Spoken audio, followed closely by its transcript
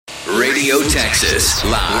Radio Texas,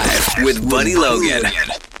 live with Buddy Logan.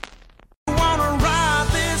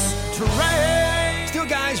 Still,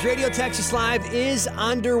 guys, Radio Texas Live is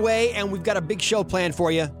underway, and we've got a big show planned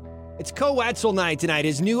for you. It's Koe Wetzel night tonight.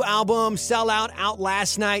 His new album, Sellout, out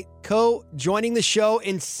last night. Koe joining the show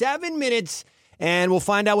in 7 minutes, and we'll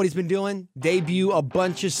find out what he's been doing. Debut a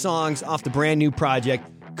bunch of songs off the brand new project.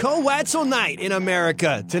 Koe Wetzel night in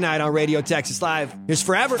America tonight on Radio Texas Live. Here's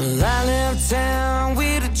Forever. Well, I left town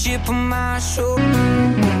with a chip on my shoulder.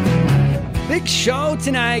 Big show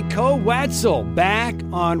tonight. Koe Wetzel back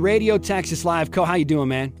on Radio Texas Live. Koe, how you doing,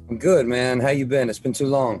 man? I'm good, man. How you been? It's been too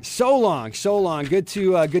long. So long. Good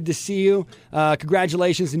to see you.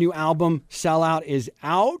 Congratulations. The new album, Sellout, is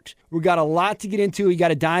out. We got a lot to get into. We got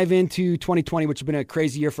to dive into 2020, which has been a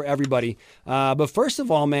crazy year for everybody. But first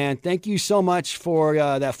of all, man, thank you so much for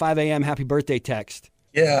that 5 a.m. happy birthday text.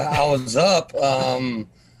 Yeah, I was up. I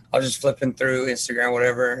was just flipping through Instagram,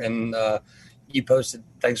 whatever, and you posted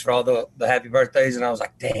thanks for all the happy birthdays, and I was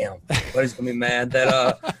like, damn, Buddy's gonna be mad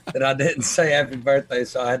that I didn't say happy birthday,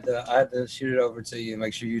 so I had to shoot it over to you and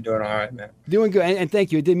make sure you're doing all right, man. Doing good, and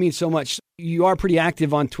thank you. It did mean so much. You are pretty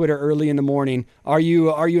active on Twitter early in the morning. Are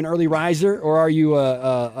you an early riser, or are you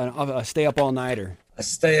a stay up all nighter? I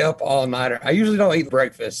stay up all nighter. I usually don't eat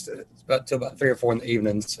breakfast till about 3 or 4 in the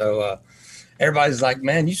evening. So everybody's like,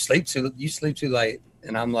 man, you sleep too late.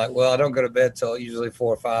 And I'm like, well, I don't go to bed till usually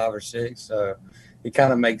 4 or 5 or 6. So it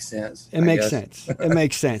kind of makes sense. It makes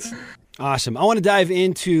sense. Awesome. I want to dive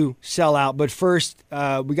into Sellout, but first,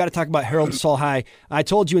 we got to talk about Harold So High. I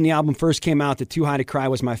told you when the album first came out that Too High to Cry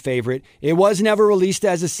was my favorite. It was never released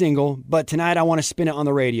as a single, but tonight I want to spin it on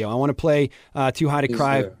the radio. I want to play Too High to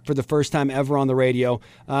Cry for the first time ever on the radio.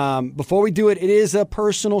 Before we do it, it is a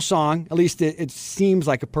personal song. At least it seems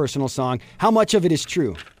like a personal song. How much of it is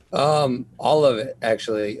true? All of it,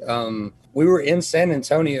 actually. We were in San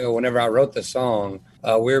Antonio whenever I wrote the song.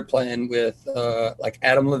 We were playing with like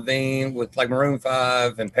Adam Levine, with like Maroon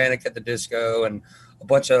 5 and Panic at the Disco, and a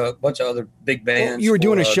bunch of other big bands. Well, you were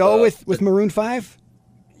doing a show with Maroon 5?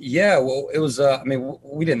 Yeah, well, it was. I mean,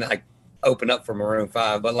 we didn't like open up for Maroon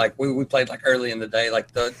 5, but like we played like early in the day,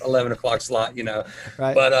 like the 11 o'clock slot, you know.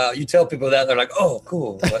 Right. But you tell people that, they're like, oh,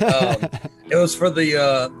 cool. But it was for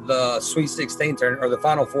the Sweet 16 tournament, or the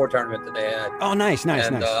Final Four tournament that they had. Oh, nice.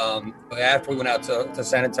 And after we went out to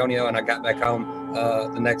San Antonio, and I got back home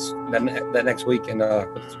that next week, and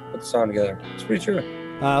put the song together. It's pretty true.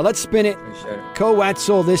 Let's spin it. Koe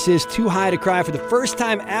Wetzel, this is Too High to Cry for the first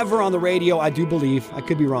time ever on the radio, I do believe. I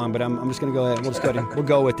could be wrong, but I'm just going to go ahead. We'll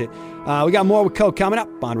go with it. We got more with Koe coming up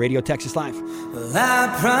on Radio Texas Live. Well,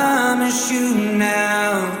 I promise you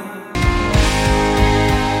now.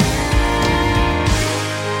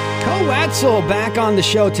 Koe Wetzel back on the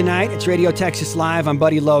show tonight. It's Radio Texas Live. I'm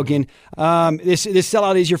Buddy Logan. This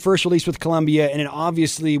Sellout is your first release with Columbia, and it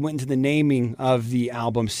obviously went into the naming of the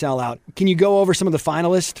album, Sellout. Can you go over some of the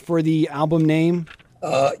finalists for the album name?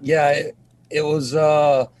 Yeah, it was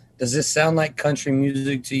Does This Sound Like Country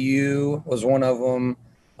Music to You was one of them.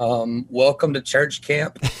 Welcome to Church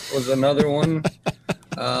Camp was another one.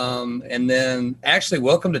 And then actually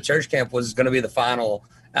Welcome to Church Camp was going to be the final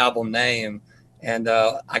album name. And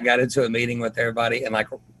I got into a meeting with everybody, and like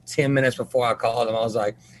 10 minutes before I called them, I was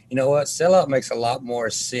like, you know what? Sellout makes a lot more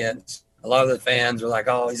sense. A lot of the fans were like,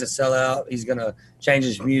 oh, he's a sellout. He's going to change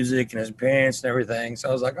his music and his appearance and everything. So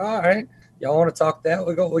I was like, all right, y'all want to talk that?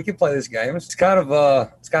 We can play this game. It's kind of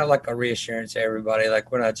like a reassurance to everybody.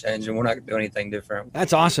 Like, we're not changing. We're not doing anything different.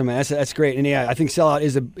 That's awesome, man. That's great. And yeah, I think Sellout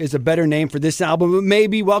is a better name for this album.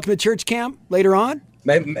 Maybe Welcome to Church Camp later on.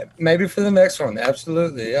 Maybe for the next one.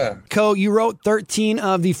 Absolutely, yeah. Koe, you wrote 13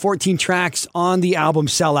 of the 14 tracks on the album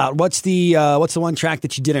Sellout. What's the one track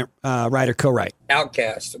that you didn't write or co-write?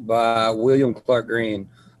 Outcast by William Clark Green,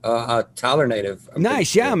 a Tyler native.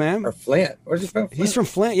 Nice, yeah, man. Or Flint. Where's he from? Flint? He's from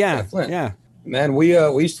Flint, yeah. Flint. Yeah. Man, we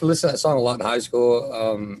used to listen to that song a lot in high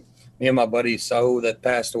school. Me and my buddy So that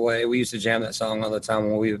passed away, we used to jam that song all the time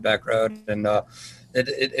when we were back road, and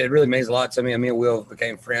it really means a lot to me. And me and Will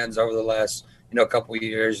became friends over the last a couple of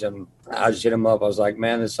years, and I just hit him up. I was like,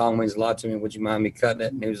 man, this song means a lot to me. Would you mind me cutting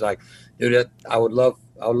it? And he was like, dude, I would love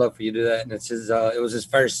for you to do that. And it's it was his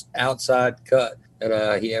first outside cut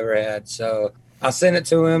that he ever had. So I sent it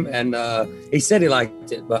to him, and he said he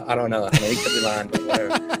liked it, but I don't know. I mean, he could be lying, but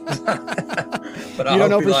whatever. But I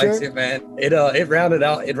hope he likes it, man. It rounded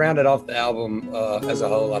off the album as a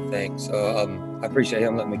whole, I think. So I appreciate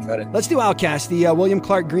him letting me cut it. Let's do Outcast, the William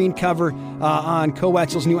Clark Green cover on Koe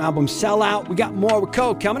Wetzel's new album, Sellout. We got more with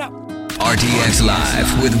Koe coming up. RTX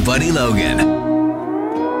Live with Buddy Logan.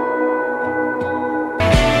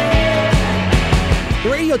 The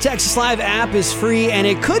Radio Texas Live app is free, and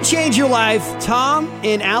it could change your life. Tom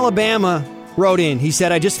in Alabama wrote in. He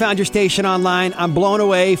said, I just found your station online. I'm blown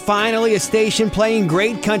away. Finally, a station playing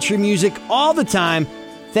great country music all the time.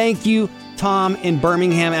 Thank you, Tom in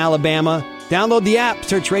Birmingham, Alabama. Download the app,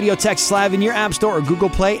 search Radio Texas Live in your app store or Google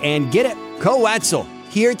Play, and get it. Ko Wetzel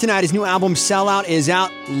here tonight. His new album, Sellout, is out.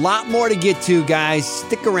 A lot more to get to, guys.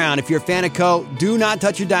 Stick around. If you're a fan of Ko, do not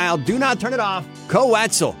touch your dial. Do not turn it off. Ko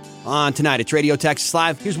Wetzel on tonight. It's Radio Texas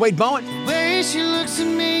Live. Here's Wade Bowen. Way she looks at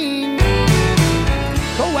me.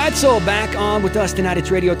 Ko Wetzel back on with us tonight.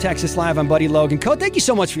 It's Radio Texas Live. I'm Buddy Logan. Ko, thank you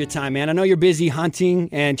so much for your time, man. I know you're busy hunting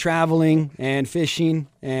and traveling and fishing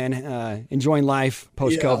and enjoying life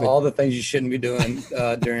post-COVID. Yeah, all the things you shouldn't be doing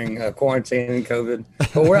during quarantine and COVID.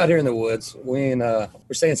 But we're out here in the woods. We're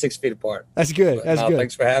staying 6 feet apart. That's good. That's good.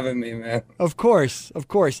 Thanks for having me, man. Of course, of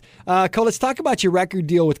course. Ko, let's talk about your record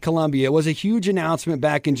deal with Columbia. It was a huge announcement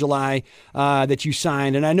back in July that you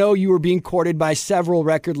signed, and I know you were being courted by several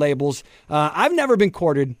record labels. I've never been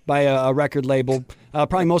courted by a record label.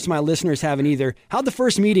 Probably most of my listeners haven't either. How'd the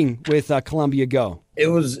first meeting with Columbia go? It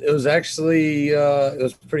was actually it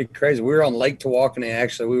was pretty crazy. We were on Lake Tawakoni.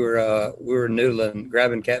 Actually, we were noodling,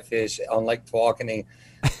 grabbing catfish on Lake Tawakoni,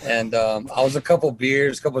 and I was a couple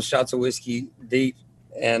shots of whiskey deep,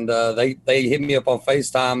 and they hit me up on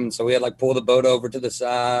FaceTime, and so we had like pull the boat over to the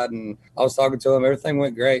side, and I was talking to them. Everything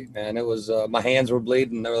went great, man. It was my hands were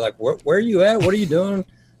bleeding. They were like, "Where are you at? What are you doing?"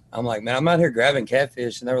 I'm like, "Man, I'm out here grabbing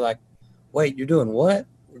catfish," and they were like, "Wait, you're doing what?"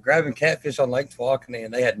 We're grabbing catfish on Lake Tawakoni,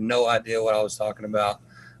 and they had no idea what I was talking about.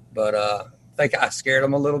 But I think I scared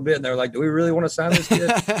them a little bit, and they were like, do we really want to sign this kid?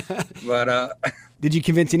 But did you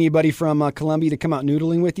convince anybody from Columbia to come out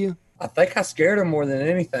noodling with you? I think I scared them more than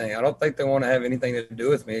anything. I don't think they want to have anything to do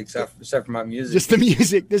with me except for my music. Just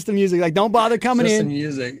the music. Like, don't bother coming in. Just the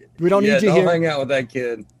music. We don't need you don't here. Hang out with that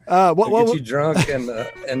kid. What get you drunk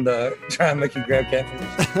and try and make you grab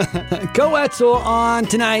catfish. Ko Wetzel on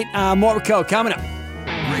tonight. More with Ko coming up.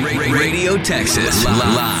 Radio Texas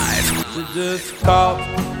Live. She just caught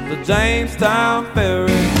the Jamestown Ferry.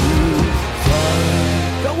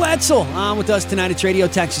 Ko Wetzel on with us tonight. It's Radio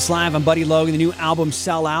Texas Live. I'm Buddy Logan. The new album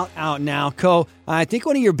Sellout out now. Ko, I think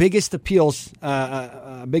one of your biggest appeals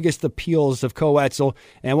of Ko Wetzel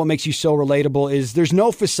and what makes you so relatable is there's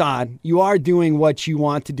no facade. You are doing what you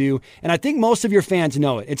want to do, and I think most of your fans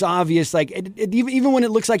know it. It's obvious. Like even when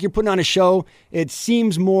it looks like you're putting on a show, it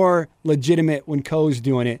seems more legitimate when Ko's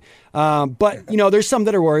doing it. But there's some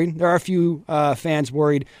that are worried. There are a few fans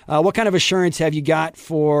worried. What kind of assurance have you got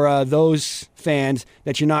for those fans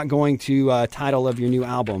that you're not going to title of your new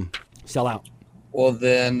album Sell Out? Well,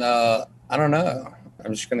 then I don't know.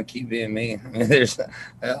 I'm just gonna keep being me. I mean,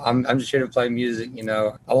 I'm just here to play music.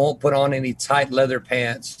 I won't put on any tight leather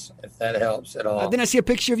pants if that helps at all. Didn't I see a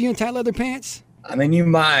picture of you in tight leather pants? I mean, you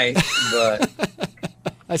might, but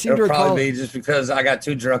I seem to it'll recall. probably be just because I got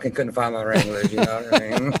too drunk and couldn't find my Wranglers. You know what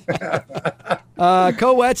I mean?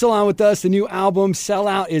 Ko Wetzel on with us. The new album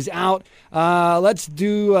Sellout is out. Let's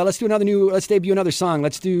debut another song.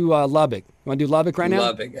 Let's do Lubbock. You want to do Lubbock right now?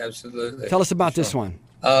 Lubbock, absolutely. Tell us about this one.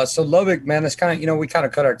 So Lubbock, man, it's kind of, we kind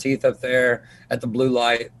of cut our teeth up there at the Blue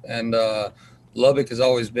Light, and Lubbock has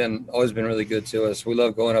always been really good to us. We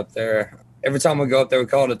love going up there. Every time we go up there, we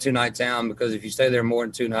call it a 2-night town, because if you stay there more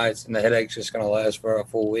than 2 nights, then the headache's just going to last for a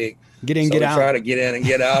full week. Get in, get out. Try to get in and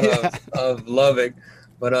get out of Lubbock.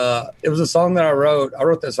 But it was a song that I wrote. I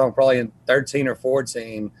wrote that song probably in 13 or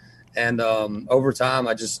 14, and over time,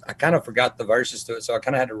 I kind of forgot the verses to it, so I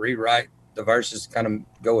kind of had to rewrite the verses to kind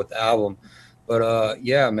of go with the album. But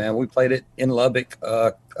yeah, man, we played it in Lubbock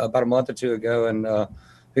about a month or two ago, and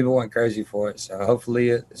people went crazy for it. So hopefully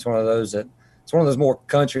it's one of those more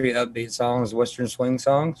country upbeat songs, Western swing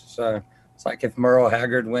songs. So it's like if Merle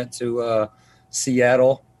Haggard went to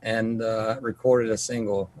Seattle and recorded a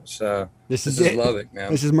single. So this is Lubbock, man.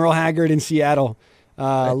 This is Merle Haggard in Seattle.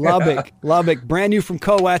 Lubbock, brand new from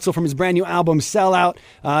Ko Wetzel from his brand new album Sellout.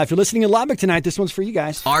 If you're listening in Lubbock tonight, this one's for you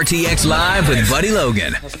guys. RTX Live with Buddy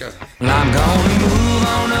Logan. Let's go. And I'm gonna move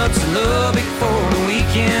on up to Lubbock for the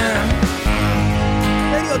weekend.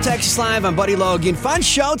 Radio Texas Live, I'm Buddy Logan. Fun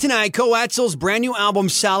show tonight. Ko Wetzel's brand new album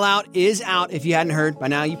Sellout is out. If you hadn't heard, by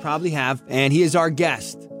now you probably have. And he is our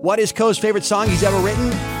guest. What is Ko's favorite song he's ever written?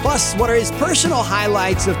 Plus, what are his personal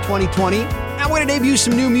highlights of 2020? And we're going to debut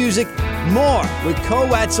some new music. More with Ko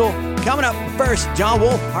Wetzel. Coming up first, John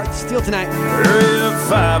Wolf, Heart to Steel tonight. Early at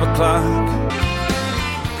 5 o'clock.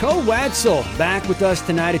 Ko Wetzel back with us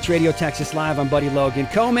tonight. It's Radio Texas Live. I'm Buddy Logan.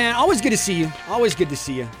 Ko, man, always good to see you. Always good to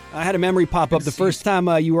see you. I had a memory pop up. The first time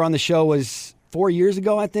you were on the show was 4 years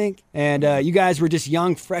ago, I think. And you guys were just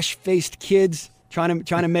young, fresh-faced kids trying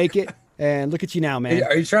to make it. And look at you now, man.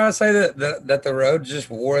 Are you trying to say that the road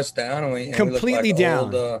just wore us down and we Completely look like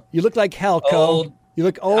down. Old, you look like hell, Cole. You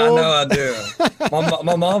look old. I know I do.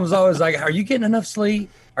 my mom's always like, "Are you getting enough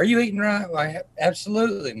sleep? Are you eating right?" Like,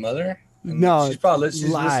 absolutely, mother. And no, she's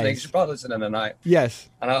listening. She's probably listening tonight. Yes.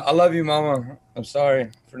 And I love you, Mama. I'm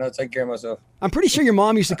sorry for not taking care of myself. I'm pretty sure your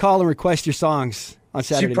mom used to call and request your songs on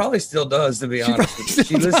Saturday. She probably still does, to be honest.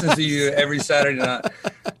 She listens to you every Saturday night.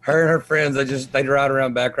 Her and her friends, they ride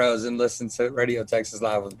around back roads and listen to Radio Texas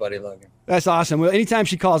Live with Buddy Logan. That's awesome. Well, anytime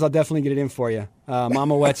she calls, I'll definitely get it in for you,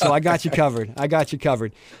 Mama Wetzel. I got you covered. Cole,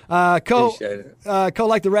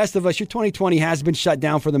 like the rest of us, your 2020 has been shut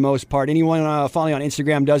down for the most part. Anyone following on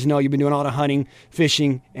Instagram does know you've been doing a lot of hunting,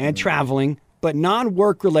 fishing, and traveling, but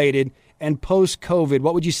non-work related and post-COVID.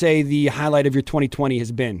 What would you say the highlight of your 2020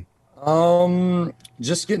 has been?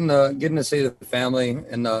 Just getting to see the family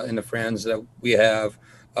and the friends that we have.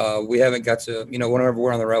 We haven't got to, whenever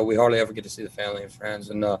we're on the road, we hardly ever get to see the family and friends.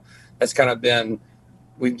 And that's kind of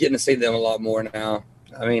we're getting to see them a lot more now.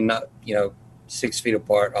 I mean, not, 6 feet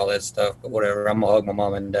apart, all that stuff, but whatever. I'm gonna hug my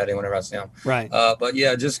mom and daddy whenever I see them. Right. But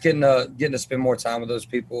yeah, just getting to spend more time with those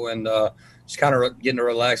people and just kind of getting to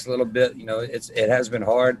relax a little bit. It has been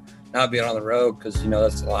hard not being on the road because,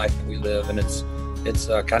 that's the life that we live and it's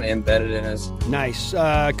kind of embedded in us. Nice.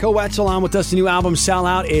 Co Wetzel on with us. The new album, Sell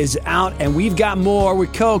Out, is out, and we've got more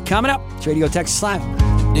with Co coming up. It's Radio Texas Live.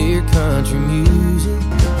 Dear country music,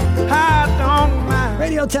 I don't mind.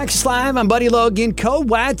 Radio Texas Live. I'm Buddy Logan. Co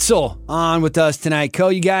Wetzel on with us tonight. Co,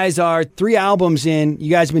 you guys are 3 albums in. You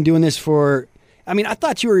guys have been doing this for, I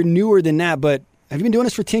thought you were newer than that, but have you been doing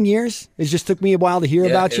this for 10 years? It just took me a while to hear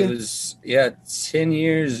about you. It was, 10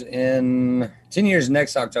 years 10 years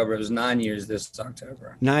next October. It was 9 years this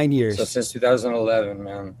October. 9 years. So since 2011,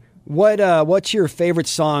 man. What's your favorite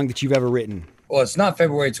song that you've ever written? Well, it's not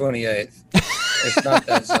February 28th. It's not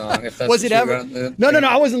that song. If that's was it ever? No.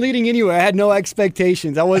 I wasn't leading anywhere. I had no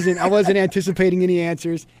expectations. I wasn't anticipating any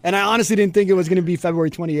answers. And I honestly didn't think it was going to be February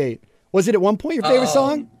 28th. Was it at one point your favorite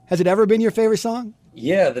song? Has it ever been your favorite song?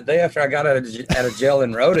 Yeah, the day after I got out of jail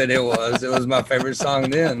and wrote it, it was my favorite song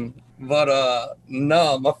then. But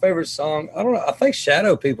no, my favorite song, I don't know. I think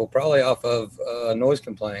Shadow People, probably off of Noise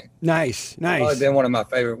Complaint. Nice. Probably been one of my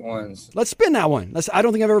favorite ones. Let's spin that one. I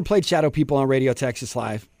don't think I've ever played Shadow People on Radio Texas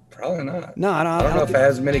Live. Probably not. No, I don't know if it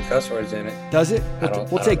has many cuss words in it. Does it?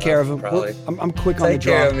 We'll take care of them. Probably. I'm quick on the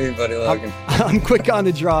draw. Take care of me, Buddy Logan. I'm quick on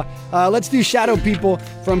the draw. Let's do Shadow People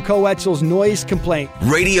from Co Wetzel's Noise Complaint.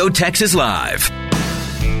 Radio Texas Live.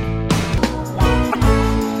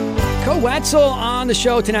 Co Wetzel on the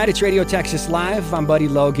show tonight. It's Radio Texas Live. I'm Buddy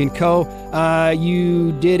Logan. Co,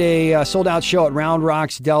 you did a sold-out show at Round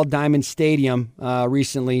Rock's Dell Diamond Stadium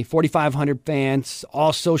recently. 4,500 fans,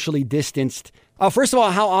 all socially distanced. First of all,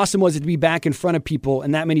 how awesome was it to be back in front of people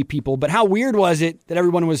and that many people? But how weird was it that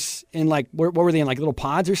everyone was in what were they in, little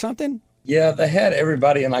pods or something? Yeah, they had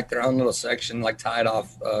everybody in their own little section, tied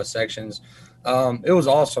off sections. It was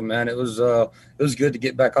awesome, man. It was good to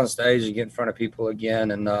get back on stage and get in front of people again.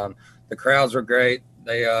 And the crowds were great.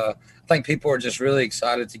 I think people were just really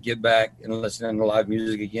excited to get back and listen to live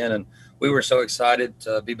music again. And we were so excited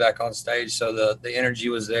to be back on stage. So the energy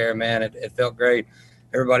was there, man. It felt great.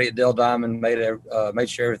 Everybody at Dell Diamond made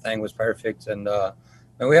sure everything was perfect. And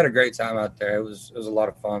we had a great time out there. It was a lot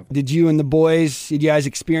of fun. Did you and the boys? Did you guys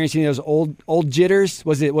experience any of those old jitters?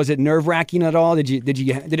 Was it nerve wracking at all? Did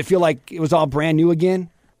it feel like it was all brand new again?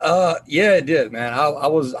 Yeah, it did, man. I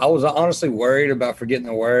was honestly worried about forgetting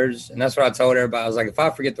the words, and that's what I told everybody. I was like, if I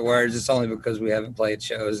forget the words, it's only because we haven't played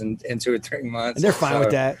shows in 2 or 3 months. And they're fine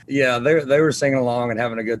with that. Yeah, they were singing along and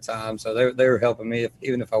having a good time, so they were helping me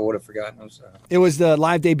even if I would have forgotten them. So it was the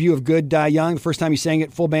live debut of Good Die Young, the first time you sang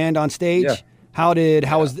it full band on stage. Yeah. How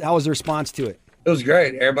was the response to it? It was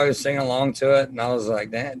great. Everybody was singing along to it, and I was like,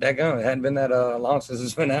 daggone, it hadn't been that long since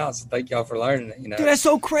it's been out, so thank y'all for learning it, Dude, that's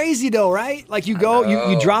so crazy, though, right? You go,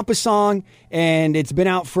 you drop a song, and it's been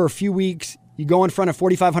out for a few weeks. You go in front of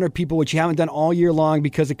 4,500 people, which you haven't done all year long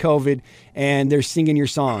because of COVID, and they're singing your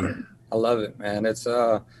song. I love it, man. It's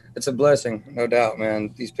a blessing, no doubt,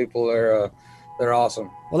 man. These people they're awesome.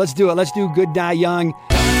 Well, let's do it. Let's do Good Die Young.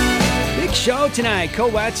 Big show tonight. Co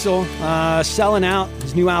Wetzel selling out.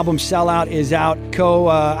 His new album, Sell Out, is out.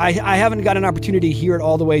 I haven't got an opportunity to hear it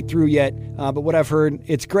all the way through yet, but what I've heard,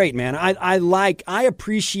 it's great, man. I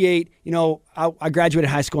appreciate, I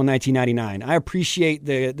graduated high school in 1999. I appreciate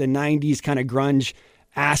the 90s kind of grunge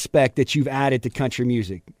aspect that you've added to country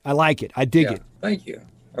music. I like it. I dig it. Thank you.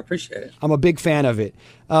 I appreciate it. I'm a big fan of it.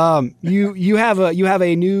 You have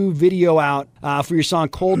a new video out for your song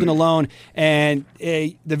 "Cold and Alone," and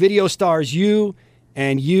the video stars you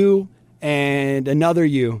and another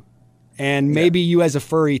you. and maybe you as a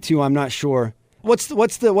furry too. I'm not sure. What's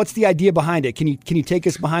the idea behind it? Can you take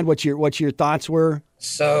us behind what your thoughts were?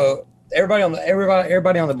 So everybody on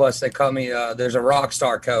the bus, they call me. There's a rock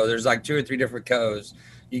star Co. There's like 2 or 3 different Co's.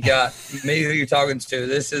 You got me, who you're talking to.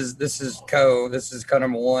 This is Co. This is Co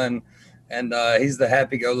number 1, and he's the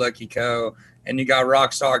happy-go-lucky Co. And you got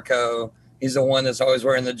Rockstar Co. He's the one that's always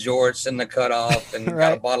wearing the jorts and the cutoff and right.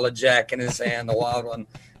 got a bottle of Jack in his hand, the wild one.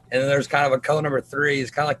 And then there's kind of a Co number 3. He's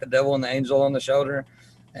kind of like the devil and the angel on the shoulder.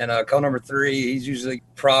 And Co number 3, he's usually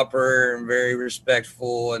proper and very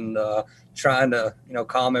respectful and trying to,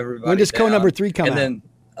 calm everybody. When does down. Co number 3 come out? And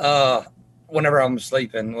then whenever I'm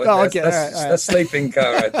sleeping. Oh, okay. That's sleeping Co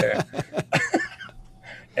right there.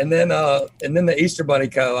 and then the Easter Bunny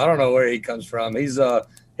Co. I don't know where he comes from. He's the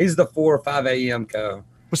 4 or 5 a.m. Co.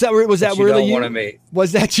 Was that really you? Want to meet.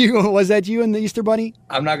 Was that you? Was that you and the Easter Bunny?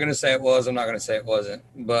 I'm not going to say it was. I'm not going to say it wasn't.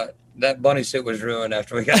 But that bunny suit was ruined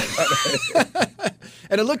after we got it.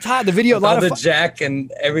 And it looked hot. The video, all the Jack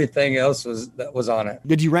and everything else was on it.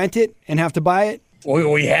 Did you rent it and have to buy it?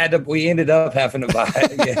 We had to. We ended up having to buy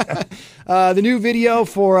it. Yeah. The new video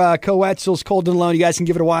for Co Wetzel's "Cold and Alone." You guys can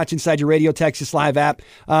give it a watch inside your Radio Texas Live app.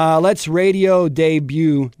 Let's radio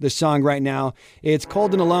debut the song right now. It's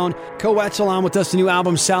 "Cold and Alone." Co Wetzel on with us. The new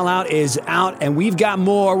album "Sell Out" is out, and we've got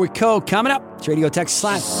more with Co coming up. It's Radio Texas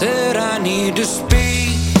Live. Said I need to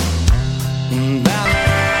speak about.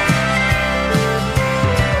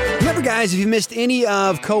 Remember, guys, if you missed any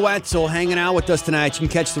of Co Wetzel hanging out with us tonight, you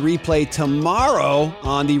can catch the replay tomorrow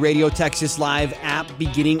on the Radio Texas Live app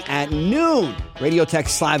beginning at noon. Radio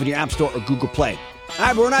Texas Live in your App Store or Google Play. All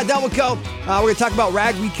right, but we're not done with Co. We're going to talk about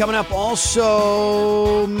Ragweed coming up.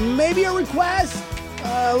 Also, maybe a little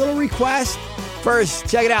request. First,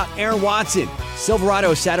 check it out. Aaron Watson,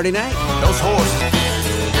 Silverado, Saturday night. Those horses.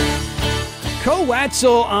 Co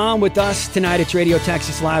Wetzel on with us tonight. It's Radio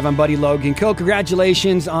Texas Live. I'm Buddy Logan. Co,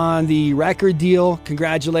 congratulations on the record deal.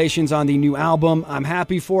 Congratulations on the new album. I'm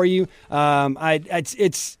happy for you.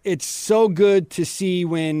 It's so good to see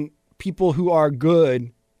when people who are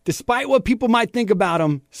good, despite what people might think about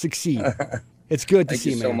them, succeed. It's good to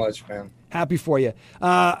see, man. Thank you so much, man. Happy for you.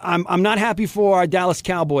 I'm not happy for our Dallas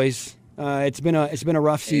Cowboys. It's been a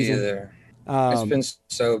rough season. Either. It's been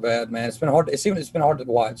so bad, man. It's been hard. It's been hard to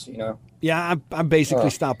watch, Yeah, I basically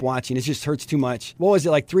stopped watching. It just hurts too much. What was it,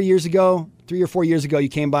 like 3 or 4 years ago, you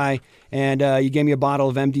came by and you gave me a bottle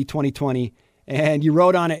of MD 2020 and you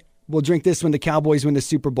wrote on it, "We'll drink this when the Cowboys win the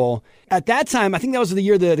Super Bowl." At that time, I think that was the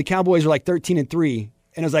year the Cowboys were like 13-3.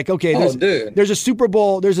 And I was like, okay, there's a Super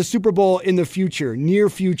Bowl. There's a Super Bowl in the future, near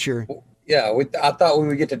future. Yeah, I thought we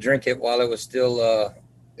would get to drink it while it was still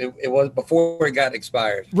it was before it got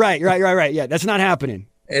expired. Right. Yeah, that's not happening.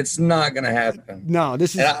 It's not going to happen. No,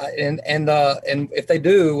 this is and if they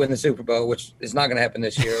do win the Super Bowl, which is not going to happen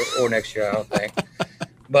this year or next year, I don't think.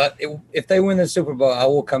 But if they win the Super Bowl, I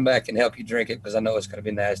will come back and help you drink it because I know it's going to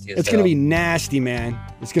be nasty. It's going to be nasty, man.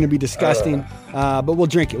 It's going to be disgusting. But we'll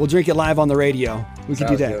drink it. We'll drink it live on the radio. We could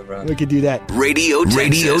do that. Good, bro. We could do that. Radio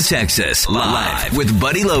Texas Live with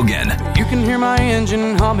Buddy Logan. You can hear my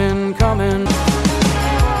engine humming, coming.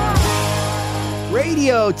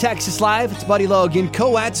 Radio Texas Live. It's Buddy Logan.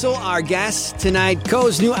 Co Wetzel, our guest tonight.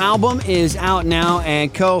 Co's new album is out now.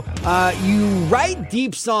 And Co, you write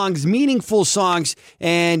deep songs, meaningful songs,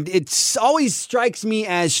 and it always strikes me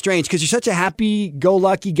as strange because you're such a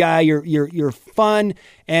happy-go-lucky guy. You're fun,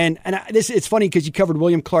 and it's funny because you covered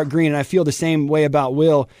William Clark Green, and I feel the same way about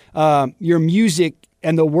Will. Your music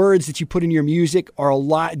and the words that you put in your music are a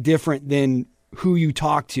lot different than who you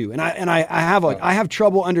talk to, and I have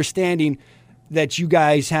trouble understanding that you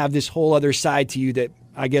guys have this whole other side to you that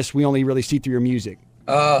I guess we only really see through your music.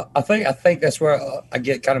 I think that's where I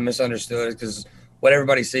get kind of misunderstood because what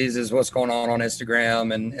everybody sees is what's going on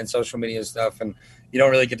Instagram and social media and stuff, and you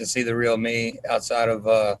don't really get to see the real me outside of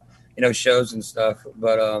shows and stuff.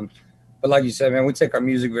 But like you said, man, we take our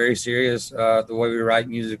music very serious. The way we write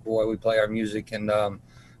music, the way we play our music, and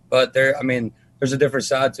but there's a different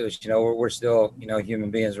side to us. We're still human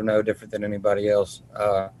beings. We're no different than anybody else.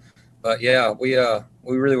 But yeah, we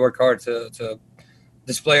really work hard to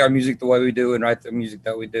display our music the way we do and write the music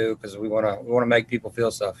that we do because we want to make people feel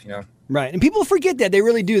stuff, Right, and people forget that. They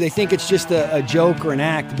really do. They think it's just a joke or an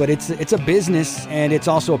act, but it's a business and it's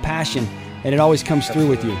also a passion, and it always comes through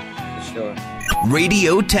with you. For sure.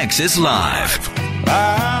 Radio Texas Live.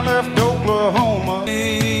 I left Oklahoma.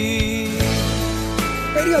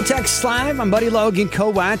 Radio Texas Live. I'm Buddy Logan,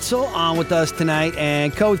 Co Watzel on with us tonight.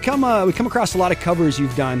 And Co, we come across a lot of covers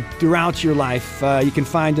you've done throughout your life. You can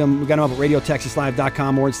find them. We got them up at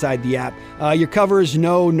radiotexaslive.com or inside the app. Your covers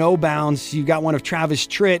know no bounds. You got one of Travis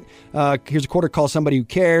Tritt. Here's a quarter called Somebody Who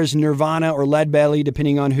Cares, Nirvana or Leadbelly,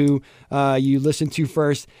 depending on who you listen to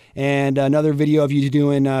first. And another video of you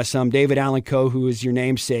doing some David Allan Coe, who is your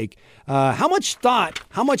namesake. How much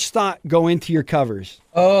thought go into your covers?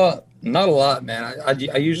 Not a lot, man.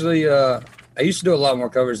 I usually I used to do a lot more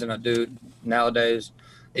covers than I do nowadays.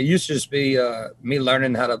 It used to just be me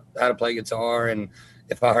learning how to play guitar, and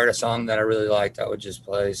if I heard a song that I really liked, I would just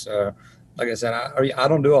play. So, like I said, I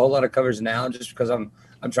don't do a whole lot of covers now, just because I'm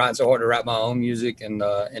trying so hard to write my own music and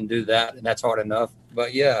do that, and that's hard enough.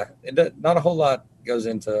 But yeah, not a whole lot goes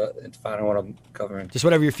into finding what I'm covering. Just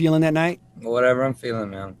whatever you're feeling that night. Whatever I'm feeling,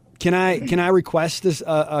 man. Can I request this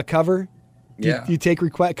a cover? Yeah. Do you take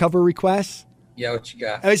cover requests? Yeah, what you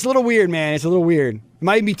got? It's a little weird, man. It's a little weird. It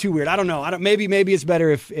might be too weird. I don't know. Maybe it's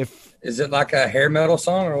better if. Is it like a hair metal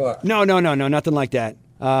song or what? No, nothing like that.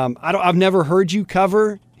 I've never heard you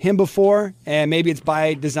cover him before, and maybe it's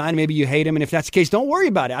by design. Maybe you hate him, and if that's the case, don't worry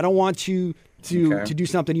about it. I don't want you to do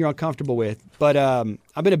something you're uncomfortable with. But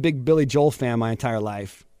I've been a big Billy Joel fan my entire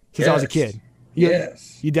life since I was a kid.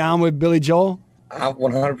 You down with Billy Joel?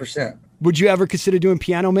 100%. Would you ever consider doing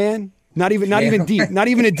Piano Man? Not even deep. Not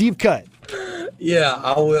even a deep cut. Yeah,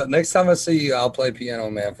 I will. Next time I see you, I'll play Piano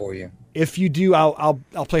Man for you. If you do, I'll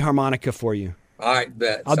play harmonica for you. All right,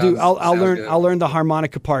 bet. I'll learn the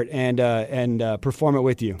harmonica part and perform it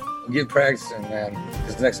with you. Get practicing, man.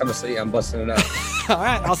 Because next time I see you, I'm busting it up. All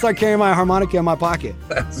right, I'll start carrying my harmonica in my pocket.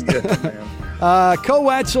 That's good, man. Co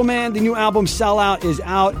Watzel, man, the new album Sellout is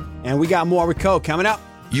out, and we got more with Co coming up.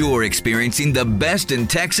 You're experiencing the best in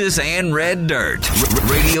Texas and Red Dirt.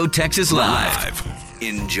 Radio Texas Live.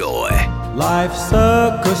 Enjoy. Life's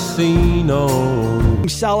a casino.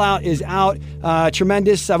 Sellout is out.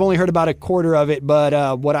 Tremendous. I've only heard about a quarter of it,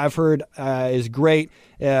 but what I've heard is great.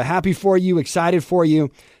 Happy for you. Excited for you.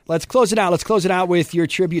 Let's close it out. Let's close it out with your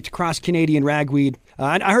tribute to Cross Canadian Ragweed.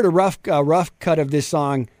 I heard a rough cut of this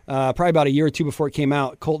song probably about a year or two before it came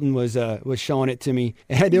out. Colton was showing it to me,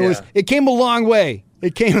 and it came a long way.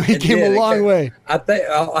 It came a long way. I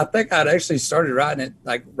think I'd actually started writing it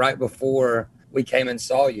like right before we came and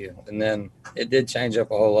saw you, and then it did change up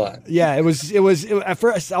a whole lot. Yeah, it was at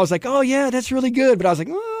first I was like, oh yeah, that's really good, but I was like,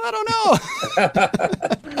 I don't know.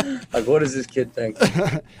 Like, what does this kid think?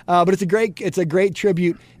 But it's a great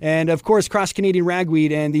tribute, and of course, Cross Canadian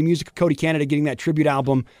Ragweed and the Music of Cody Canada getting that tribute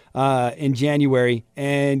album in January,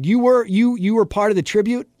 and you were part of the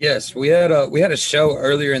tribute. Yes, we had a show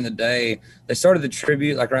earlier in the day. They started the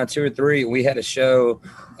tribute like around 2 or 3. We had a show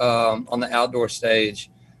on the outdoor stage,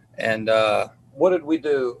 and what did we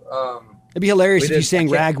do? It'd be hilarious if you sang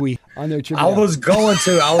Ragweed on their tribute. I was going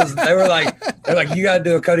to. They were like, you got to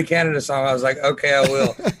do a Cody Canada song. I was like, okay, I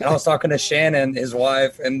will. And I was talking to Shannon, his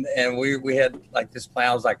wife, and we had like this plan.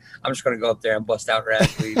 I was like, I'm just going to go up there and bust out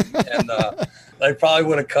Ragweed. And they probably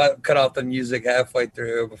would have cut off the music halfway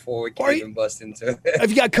through before we could even bust into it.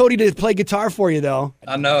 If you got Cody to play guitar for you, though.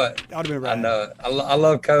 I know it. That would have been rad. I know it. I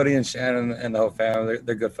love Cody and Shannon and the whole family.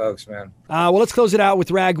 They're good folks, man. Well, let's close it out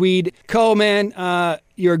with Ragweed. Co, man,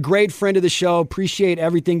 you're a great friend of the show. Appreciate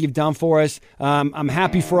everything you've done for us. I'm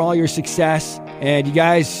happy for all your success. And you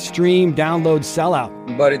guys stream, download,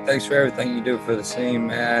 Sellout. Buddy, thanks for everything you do for the scene,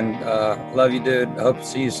 man. Love you, dude. I hope to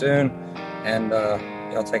see you soon. And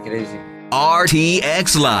y'all take it easy.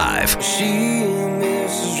 RTX Live. She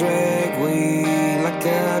misses Ragweed like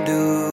I do.